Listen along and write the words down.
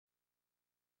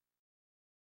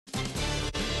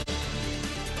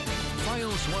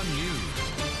Fios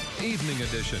 1 News, Evening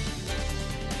Edition.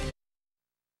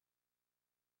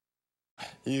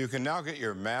 You can now get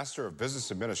your Master of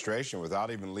Business Administration without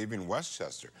even leaving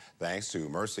Westchester, thanks to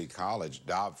Mercy College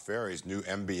Dobbs Ferry's new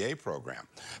MBA program.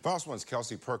 Fios 1's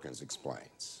Kelsey Perkins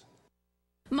explains.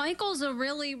 Michael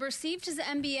Zarilli received his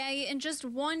MBA in just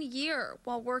 1 year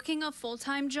while working a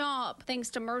full-time job, thanks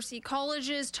to Mercy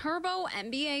College's Turbo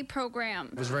MBA program.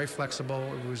 It was very flexible.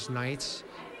 It was nights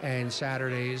and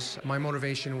Saturdays. My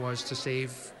motivation was to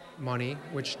save money,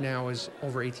 which now is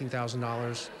over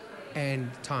 $18,000,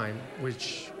 and time,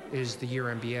 which is the year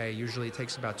MBA. Usually it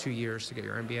takes about 2 years to get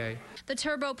your MBA. The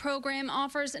Turbo program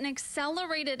offers an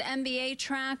accelerated MBA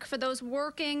track for those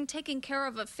working, taking care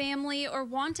of a family, or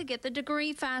want to get the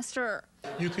degree faster.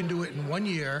 You can do it in 1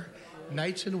 year,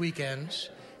 nights and weekends,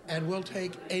 and we'll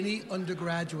take any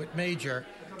undergraduate major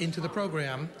into the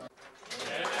program.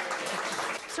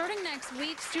 Starting next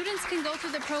week, students can go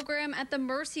through the program at the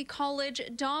Mercy College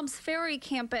Dobbs Ferry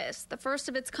campus, the first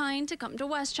of its kind to come to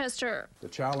Westchester. The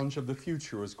challenge of the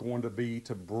future is going to be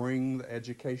to bring the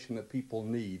education that people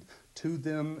need to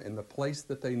them in the place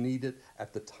that they need it,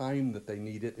 at the time that they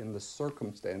need it, in the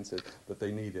circumstances that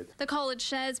they need it. The college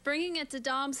says bringing it to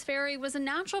Dobbs Ferry was a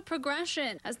natural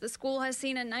progression, as the school has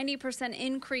seen a 90%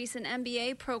 increase in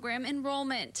MBA program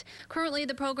enrollment. Currently,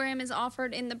 the program is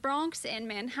offered in the Bronx and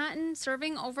Manhattan,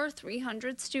 serving over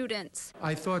 300 students.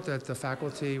 I thought that the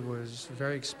faculty was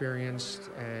very experienced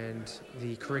and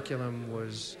the curriculum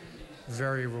was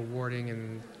very rewarding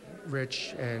and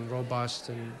rich and robust,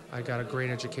 and I got a great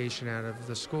education out of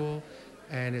the school,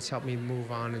 and it's helped me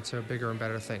move on into bigger and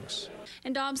better things.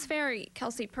 In Dobbs Ferry,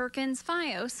 Kelsey Perkins,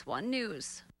 Fios 1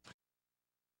 News.